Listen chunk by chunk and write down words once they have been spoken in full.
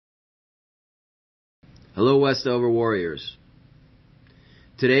Hello, Westover Warriors.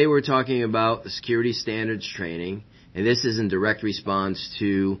 Today we're talking about the security standards training, and this is in direct response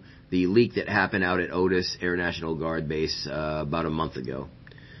to the leak that happened out at Otis Air National Guard Base about a month ago.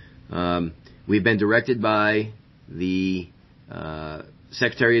 We've been directed by the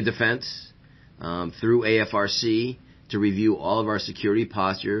Secretary of Defense through AFRC to review all of our security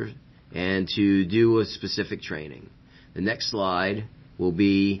posture and to do a specific training. The next slide will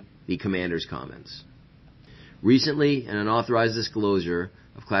be the commander's comments. Recently, an unauthorized disclosure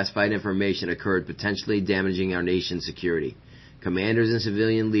of classified information occurred, potentially damaging our nation's security. Commanders and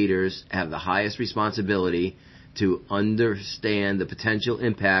civilian leaders have the highest responsibility to understand the potential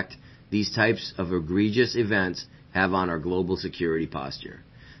impact these types of egregious events have on our global security posture,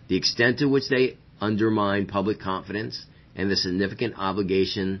 the extent to which they undermine public confidence, and the significant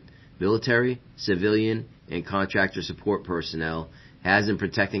obligation military, civilian, and contractor support personnel has in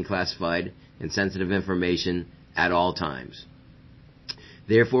protecting classified and sensitive information at all times.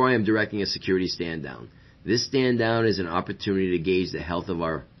 Therefore, I am directing a security stand down. This stand down is an opportunity to gauge the health of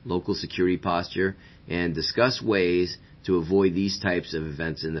our local security posture and discuss ways to avoid these types of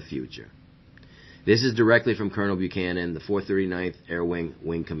events in the future. This is directly from Colonel Buchanan, the 439th Air Wing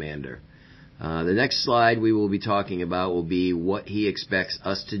Wing Commander. The next slide we will be talking about will be what he expects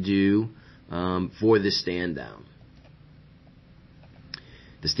us to do for this stand down.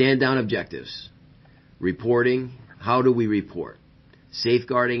 The stand down objectives. Reporting. How do we report?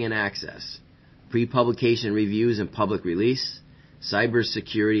 Safeguarding and access. Pre-publication reviews and public release.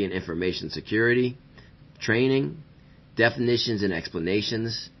 Cybersecurity and information security. Training. Definitions and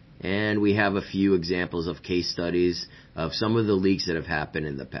explanations. And we have a few examples of case studies of some of the leaks that have happened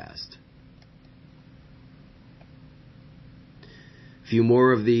in the past. A few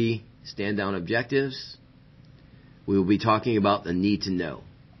more of the stand down objectives. We will be talking about the need to know.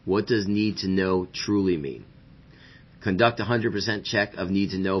 What does need to know truly mean? Conduct a 100% check of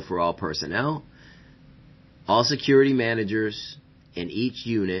need to know for all personnel. All security managers in each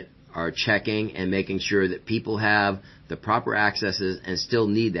unit are checking and making sure that people have the proper accesses and still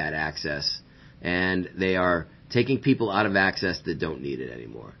need that access. And they are taking people out of access that don't need it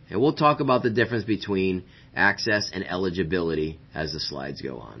anymore. And we'll talk about the difference between access and eligibility as the slides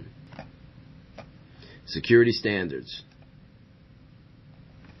go on. Security standards.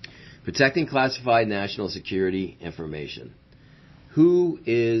 Protecting classified national security information. Who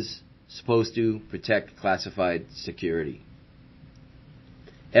is supposed to protect classified security?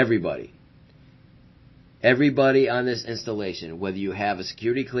 Everybody. Everybody on this installation, whether you have a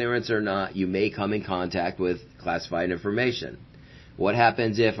security clearance or not, you may come in contact with classified information. What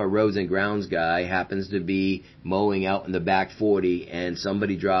happens if a roads and grounds guy happens to be mowing out in the back 40 and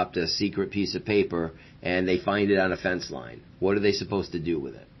somebody dropped a secret piece of paper and they find it on a fence line? What are they supposed to do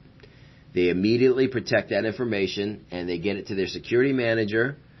with it? They immediately protect that information and they get it to their security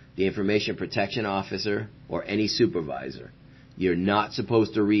manager, the information protection officer, or any supervisor. You're not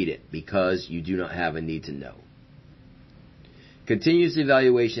supposed to read it because you do not have a need to know. Continuous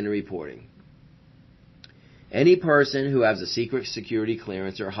evaluation and reporting. Any person who has a secret security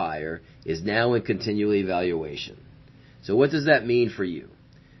clearance or higher is now in continual evaluation. So what does that mean for you?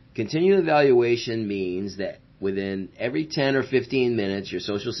 Continual evaluation means that within every 10 or 15 minutes, your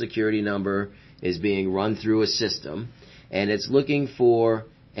social security number is being run through a system, and it's looking for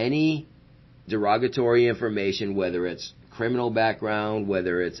any derogatory information, whether it's criminal background,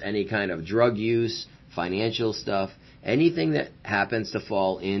 whether it's any kind of drug use, financial stuff, anything that happens to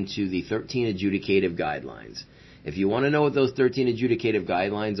fall into the 13 adjudicative guidelines. If you want to know what those 13 adjudicative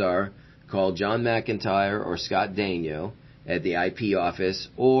guidelines are, call John McIntyre or Scott Daigneault at the IP office,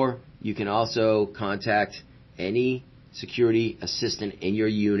 or you can also contact any security assistant in your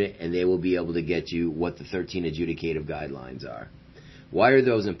unit and they will be able to get you what the 13 adjudicative guidelines are. Why are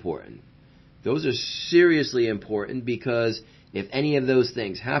those important? Those are seriously important because if any of those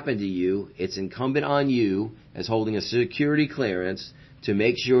things happen to you, it's incumbent on you as holding a security clearance to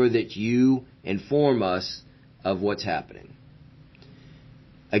make sure that you inform us of what's happening.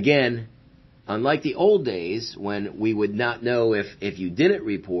 Again, unlike the old days when we would not know if you didn't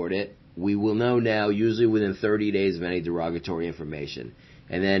report it, we will know now usually within 30 days of any derogatory information.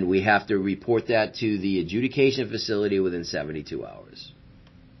 And then we have to report that to the adjudication facility within 72 hours.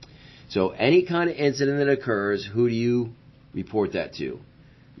 So any kind of incident that occurs, who do you report that to?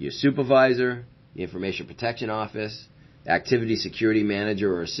 Your supervisor, the Information Protection Office, Activity Security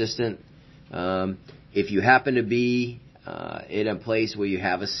Manager or Assistant. If you happen to be in a place where you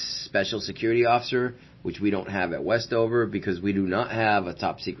have a special security officer, which we don't have at Westover because we do not have a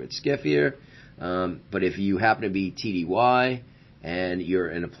top secret SCIF here, but if you happen to be TDY and you're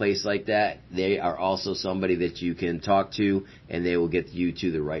in a place like that, they are also somebody that you can talk to, and they will get you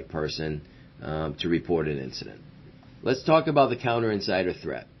to the right person to report an incident. Let's talk about the counter insider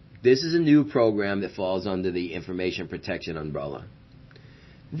threat. This is a new program that falls under the information protection umbrella.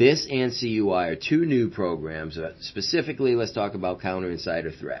 This and CUI are two new programs. Specifically, let's talk about counter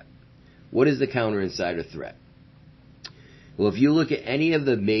insider threat. What is the counter insider threat? Well, if you look at any of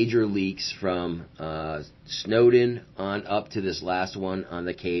the major leaks from Snowden on up to this last one on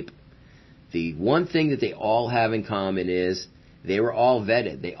the Cape, the one thing that they all have in common is they were all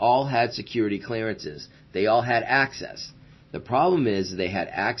vetted. They all had security clearances. They all had access. The problem is they had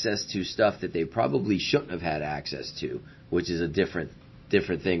access to stuff that they probably shouldn't have had access to, which is a different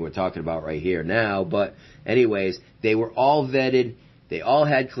thing we're talking about right here now. But anyways, they were all vetted. They all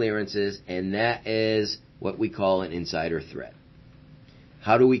had clearances, and that is what we call an insider threat.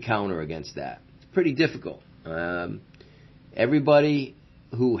 How do we counter against that? It's pretty difficult. Everybody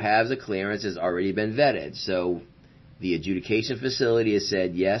who has a clearance has already been vetted. So the adjudication facility has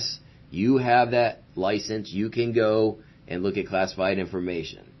said, yes, you have that license. You can go and look at classified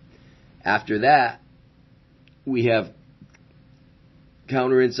information. After that, we have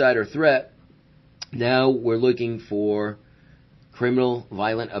counter insider threat. Now we're looking for criminal,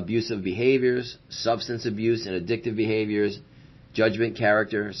 violent, abusive behaviors, substance abuse and addictive behaviors, judgment,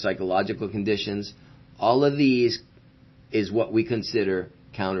 character, psychological conditions. All of these is what we consider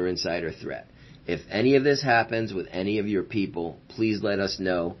counter insider threat. If any of this happens with any of your people, please let us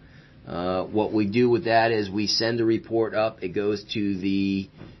know. What we do with that is we send a report up. It goes to the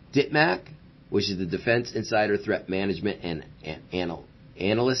DITMAC, which is the Defense Insider Threat Management and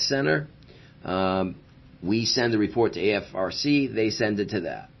Analyst Center. We send the report to AFRC. They send it to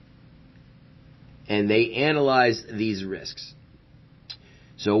that. And they analyze these risks.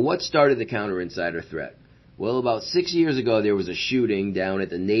 So what started the counter insider threat? Well, about 6 years ago, there was a shooting down at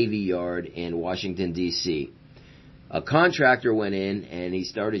the Navy Yard in Washington, D.C. A contractor went in and he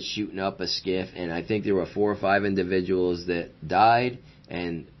started shooting up a skiff, and I think there were 4 or 5 individuals that died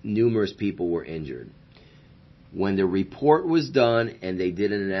and numerous people were injured. When the report was done and they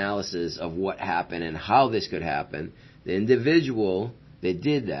did an analysis of what happened and how this could happen, the individual that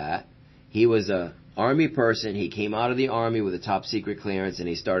did that, he was a Army person. He came out of the Army with a top secret clearance and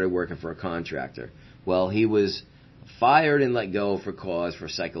he started working for a contractor. Well, he was fired and let go for cause for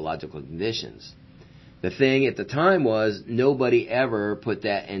psychological conditions. The thing at the time was nobody ever put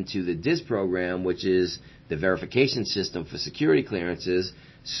that into the DIS program, which is the verification system for security clearances.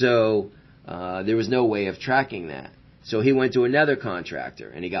 So there was no way of tracking that. So he went to another contractor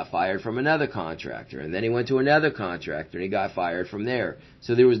and he got fired from another contractor. And then he went to another contractor and he got fired from there.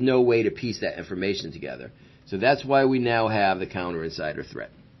 So there was no way to piece that information together. So that's why we now have the counter insider threat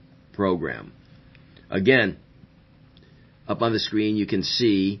program. Again, up on the screen you can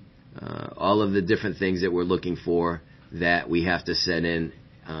see all of the different things that we're looking for that we have to set in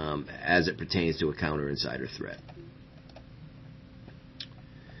as it pertains to a counter insider threat.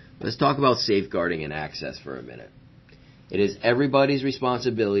 Let's talk about safeguarding and access for a minute. It is everybody's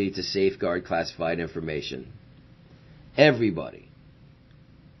responsibility to safeguard classified information. Everybody.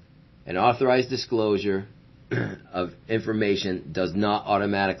 An authorized disclosure of information does not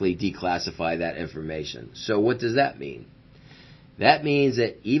automatically declassify that information. So what does that mean? That means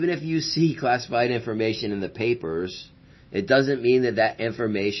that even if you see classified information in the papers, it doesn't mean that that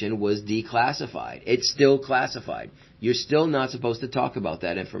information was declassified. It's still classified. You're still not supposed to talk about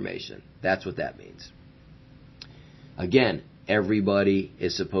that information. That's what that means. Again, everybody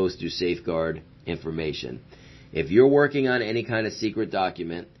is supposed to safeguard information. If you're working on any kind of secret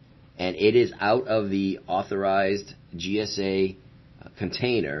document and it is out of the authorized GSA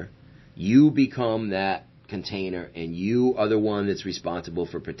container, you become that container and you are the one that's responsible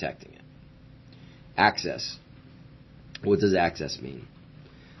for protecting it. Access. What does access mean?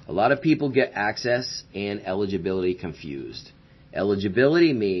 A lot of people get access and eligibility confused.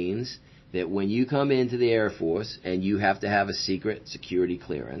 Eligibility means that when you come into the Air Force and you have to have a secret security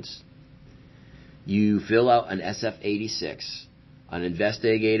clearance, you fill out an SF-86. An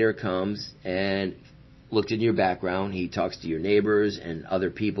investigator comes and looks in your background. He talks to your neighbors and other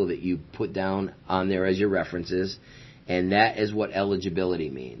people that you put down on there as your references, and that is what eligibility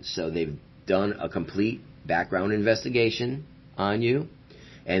means. So they've done a complete background investigation on you,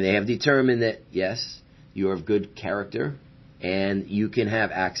 and they have determined that, yes, you're of good character and you can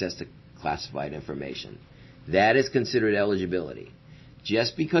have access to classified information. That is considered eligibility.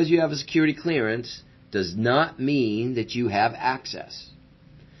 Just because you have a security clearance does not mean that you have access.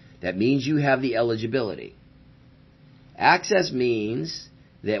 That means you have the eligibility. Access means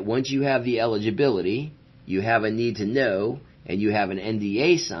that once you have the eligibility, you have a need to know, and you have an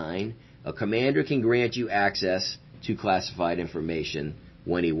NDA signed, a commander can grant you access to classified information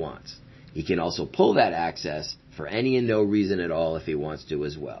when he wants. He can also pull that access for any and no reason at all if he wants to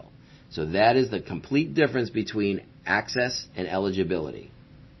as well. So that is the complete difference between access and eligibility.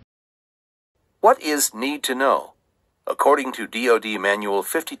 What is need to know? According to DoD Manual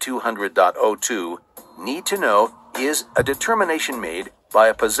 5200.02, need to know is a determination made by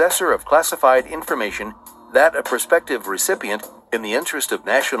a possessor of classified information that a prospective recipient, in the interest of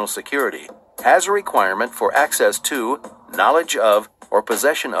national security, has a requirement for access to, knowledge of, or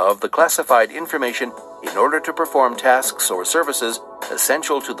possession of the classified information in order to perform tasks or services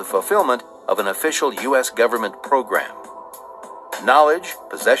essential to the fulfillment of an official U.S. government program. Knowledge,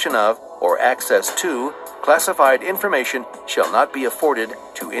 possession of, or access to classified information shall not be afforded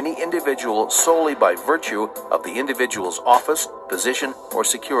to any individual solely by virtue of the individual's office, position, or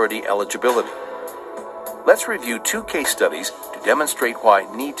security eligibility. Let's review two case studies to demonstrate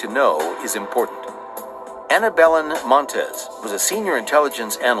why need to know is important. Annabellen Montez was a senior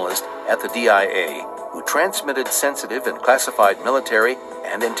intelligence analyst at the DIA who transmitted sensitive and classified military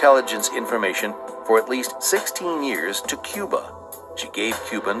and intelligence information for at least 16 years to Cuba. She gave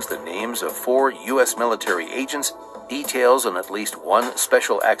Cubans the names of 4 U.S. military agents, details on at least one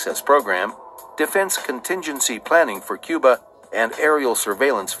special access program, defense contingency planning for Cuba, and aerial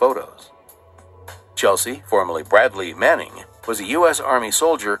surveillance photos. Chelsea, formerly Bradley Manning, was a U.S. Army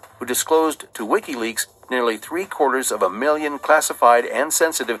soldier who disclosed to WikiLeaks nearly 750,000 classified and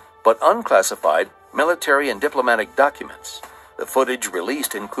sensitive but unclassified military and diplomatic documents. The footage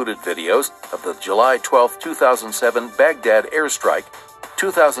released included videos of the July 12, 2007 Baghdad airstrike,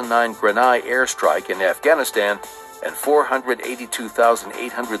 2009 Grenai airstrike in Afghanistan, and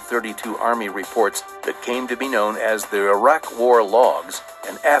 482,832 Army reports that came to be known as the Iraq War Logs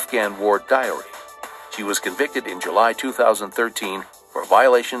and Afghan War Diary. She was convicted in July 2013 for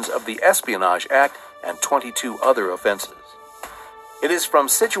violations of the Espionage Act and 22 other offenses. It is from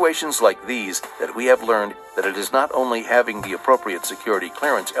situations like these that we have learned that it is not only having the appropriate security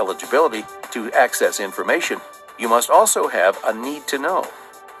clearance eligibility to access information, you must also have a need to know.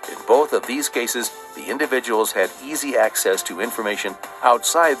 In both of these cases, the individuals had easy access to information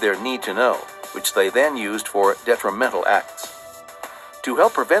outside their need to know, which they then used for detrimental acts. To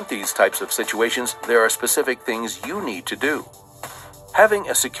help prevent these types of situations, there are specific things you need to do. Having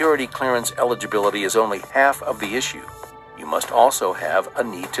a security clearance eligibility is only half of the issue. You must also have a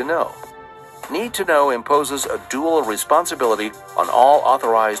need to know. Need to know imposes a dual responsibility on all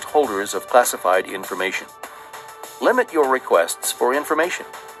authorized holders of classified information. Limit your requests for information.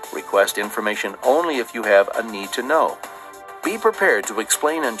 Request information only if you have a need to know. Be prepared to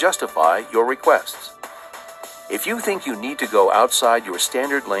explain and justify your requests. If you think you need to go outside your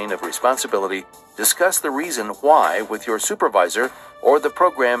standard lane of responsibility, discuss the reason why with your supervisor or the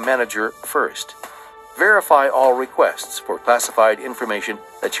program manager first. Verify all requests for classified information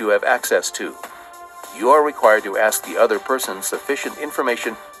that you have access to. You are required to ask the other person sufficient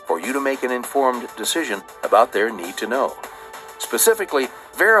information for you to make an informed decision about their need to know. Specifically,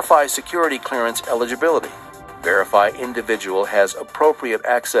 verify security clearance eligibility. Verify individual has appropriate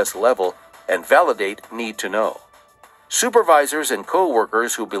access level and validate need to know. Supervisors and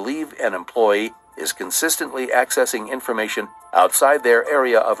co-workers who believe an employee is consistently accessing information outside their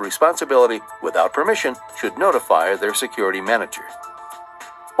area of responsibility without permission should notify their security manager.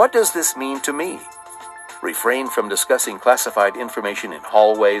 What does this mean to me? Refrain from discussing classified information in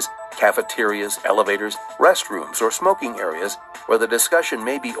hallways, cafeterias, elevators, restrooms, or smoking areas where the discussion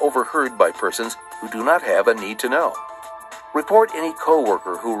may be overheard by persons who do not have a need to know. Report any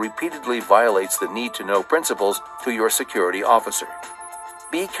coworker who repeatedly violates the need to know principles to your security officer.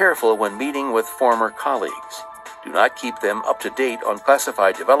 Be careful when meeting with former colleagues. Do not keep them up to date on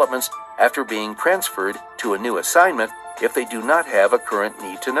classified developments after being transferred to a new assignment if they do not have a current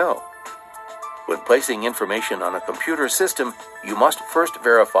need to know. When placing information on a computer system, you must first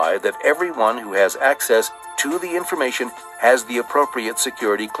verify that everyone who has access to the information has the appropriate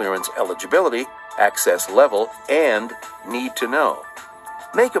security clearance eligibility, access level, and need to know.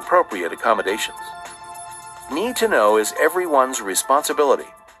 Make appropriate accommodations. Need to know is everyone's responsibility.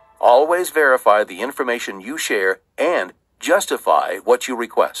 Always verify the information you share and justify what you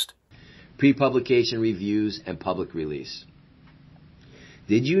request. Pre-publication reviews and public release.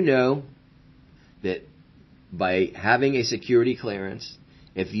 Did you know that by having a security clearance,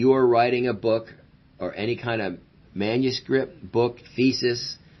 if you are writing a book or any kind of manuscript, book,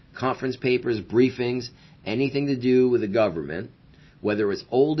 thesis, conference papers, briefings, anything to do with the government, whether it's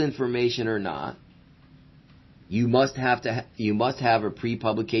old information or not, you must have a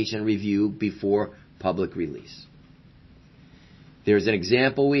pre-publication review before public release. There's an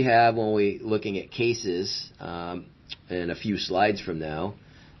example we have when we're looking at cases in a few slides from now.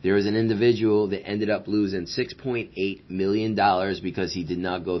 There is an individual that ended up losing $6.8 million because he did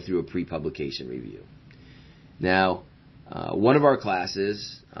not go through a pre-publication review. Now, one of our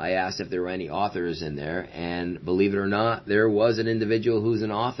classes, I asked if there were any authors in there, and believe it or not, there was an individual who's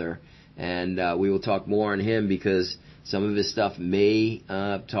an author, and we will talk more on him because some of his stuff may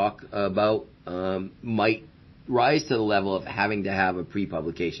might rise to the level of having to have a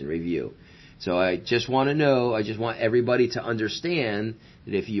pre-publication review. So I just want everybody to understand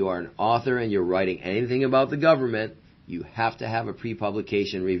that if you are an author and you're writing anything about the government, you have to have a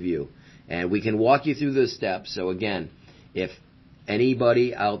pre-publication review. And we can walk you through those steps. So again, if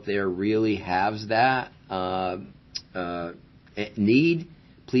anybody out there really has that need,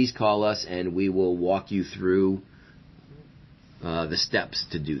 please call us and we will walk you through the steps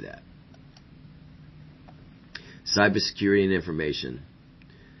to do that. Cybersecurity and information.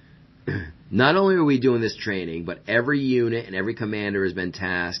 Not only are we doing this training, but every unit and every commander has been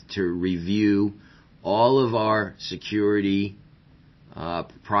tasked to review all of our security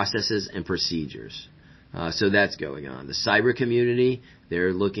processes and procedures. So that's going on. The cyber community,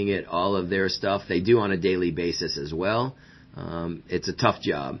 they're looking at all of their stuff. They do on a daily basis as well. It's a tough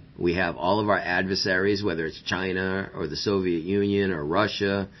job. We have all of our adversaries, whether it's China or the Soviet Union or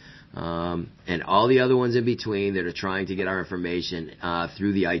Russia, and all the other ones in between that are trying to get our information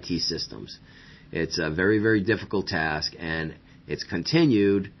through the IT systems. It's a very, very difficult task, and it's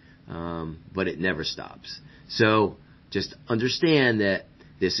continued, but it never stops. So just understand that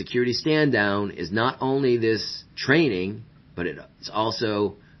the security stand-down is not only this training, but it's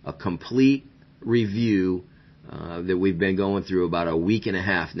also a complete review that we've been going through about a week and a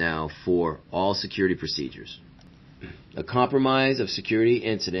half now for all security procedures. A compromise of security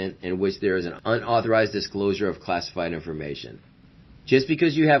incident in which there is an unauthorized disclosure of classified information. Just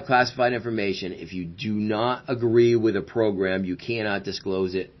because you have classified information, if you do not agree with a program, you cannot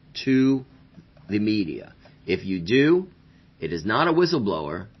disclose it to the media. If you do, it is not a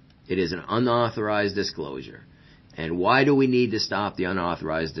whistleblower, it is an unauthorized disclosure. And why do we need to stop the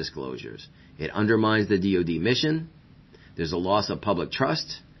unauthorized disclosures? It undermines the DoD mission, there's a loss of public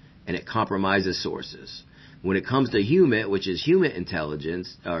trust, and it compromises sources. When it comes to HUMINT, which is human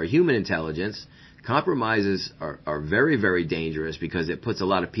intelligence, compromises are very, very dangerous because it puts a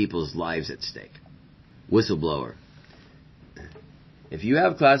lot of people's lives at stake. Whistleblower. If you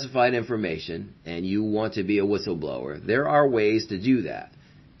have classified information and you want to be a whistleblower, there are ways to do that.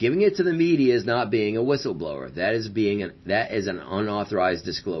 Giving it to the media is not being a whistleblower. That is an unauthorized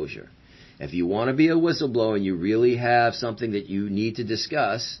disclosure. If you want to be a whistleblower and you really have something that you need to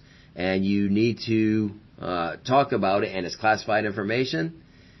discuss and you need to talk about it and it's classified information,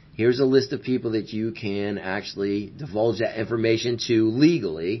 here's a list of people that you can actually divulge that information to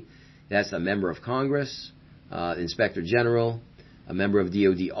legally. That's a member of Congress, Inspector General, a member of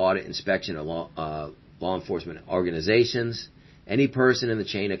DoD audit, inspection, or law enforcement organizations, any person in the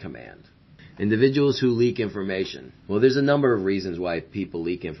chain of command. Individuals who leak information. Well, there's a number of reasons why people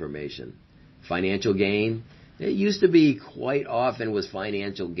leak information. Financial gain. It used to be quite often was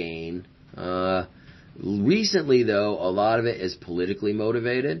financial gain. Recently, though, a lot of it is politically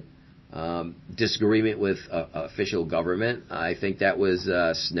motivated. Disagreement with official government. I think that was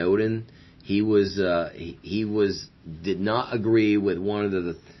Snowden. He did not agree with one of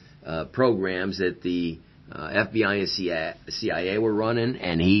the programs that the FBI and CIA were running,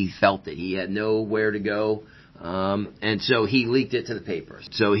 and he felt that he had nowhere to go, and so he leaked it to the papers.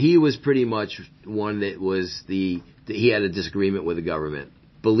 So he was pretty much one that was he had a disagreement with the government.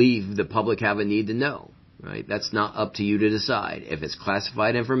 Believe the public have a need to know, right? That's not up to you to decide. If it's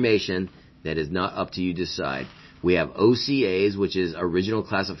classified information, that is not up to you to decide. We have OCAs, which is Original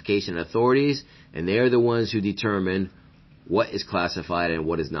Classification Authorities, and they are the ones who determine what is classified and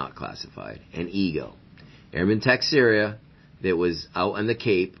what is not classified. And EGO. Airman Tech Syria, that was out on the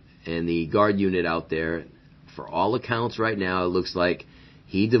Cape, and the guard unit out there, for all accounts right now, it looks like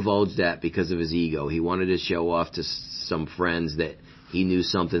he divulged that because of his ego. He wanted to show off to some friends that he knew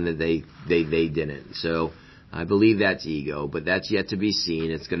something that they didn't. So I believe that's ego, but that's yet to be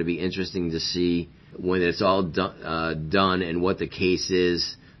seen. It's going to be interesting to see when it's all done and what the case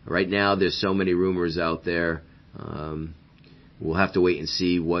is. Right now, there's so many rumors out there. We'll have to wait and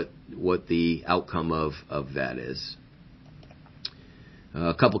see what the outcome of that is.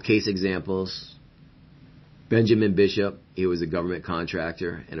 A couple case examples. Benjamin Bishop, he was a government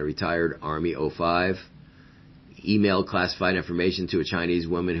contractor and a retired Army 05. Emailed classified information to a Chinese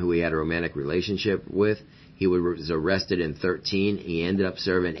woman who he had a romantic relationship with. He was arrested in 2013. He ended up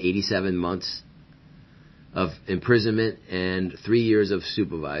serving 87 months of imprisonment and 3 years of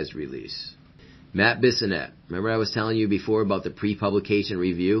supervised release. Matt Bissonette. Remember I was telling you before about the pre-publication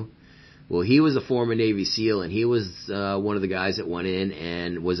review? Well, he was a former Navy SEAL, and he was one of the guys that went in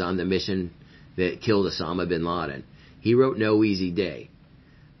and was on the mission that killed Osama bin Laden. He wrote No Easy Day.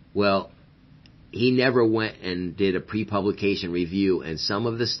 Well, he never went and did a pre-publication review, and some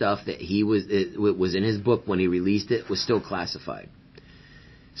of the stuff that was in his book when he released it was still classified.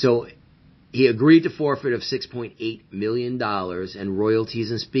 So he agreed to forfeit of $6.8 million and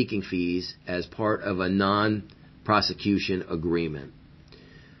royalties and speaking fees as part of a non-prosecution agreement.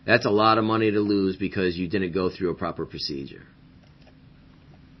 That's a lot of money to lose because you didn't go through a proper procedure.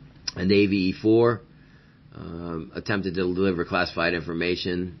 A Navy E-4 attempted to deliver classified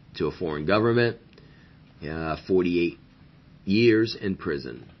information to a foreign government, 48 years in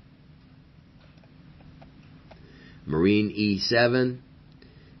prison. Marine E-7,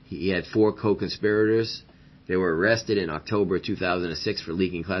 he had 4 co-conspirators. They were arrested in October 2006 for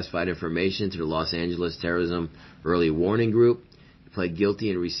leaking classified information to the Los Angeles Terrorism Early Warning Group. He pled guilty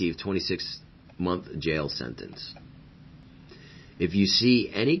and received a 26-month jail sentence. If you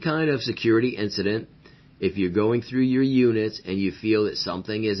see any kind of security incident, if you're going through your units and you feel that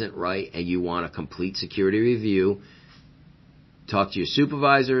something isn't right and you want a complete security review, talk to your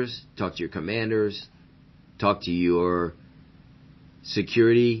supervisors, talk to your commanders, talk to your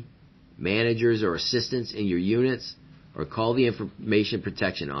security managers or assistants in your units, or call the Information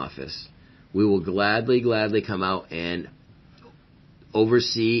Protection Office. We will gladly come out and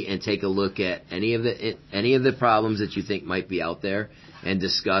oversee and take a look at any of the problems that you think might be out there and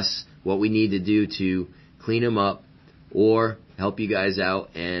discuss what we need to do to clean them up or help you guys out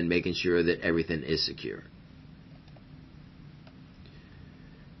and making sure that everything is secure.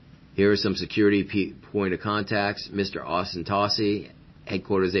 Here are some security point of contacts. Mr. Austin Tossi,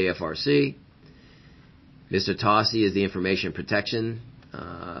 headquarters AFRC. Mr. Tossi is the information protection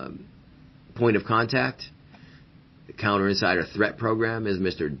point of contact. The Counter Insider Threat Program is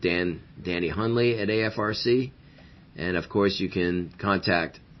Mr. Danny Hunley at AFRC. And of course you can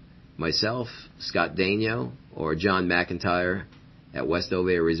contact myself, Scott Daigneault, or John McIntyre at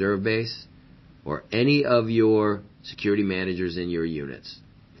Westover Reserve Base, or any of your security managers in your units.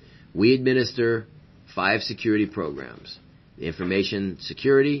 We administer 5 security programs: information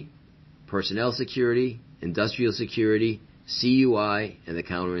security, personnel security, industrial security, CUI, and the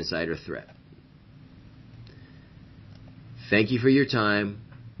Counter Insider Threat. Thank you for your time.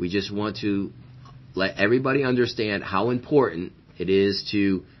 We just want to let everybody understand how important it is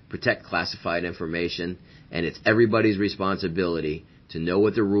to protect classified information, and it's everybody's responsibility to know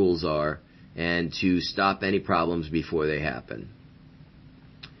what the rules are and to stop any problems before they happen.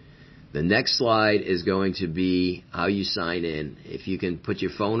 The next slide is going to be how you sign in. If you can put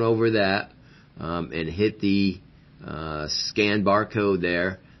your phone over that and hit the scan barcode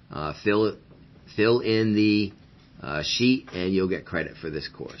there, fill in the sheet, and you'll get credit for this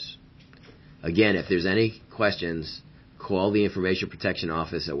course. Again, if there's any questions, call the Information Protection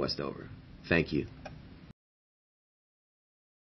Office at Westover. Thank you.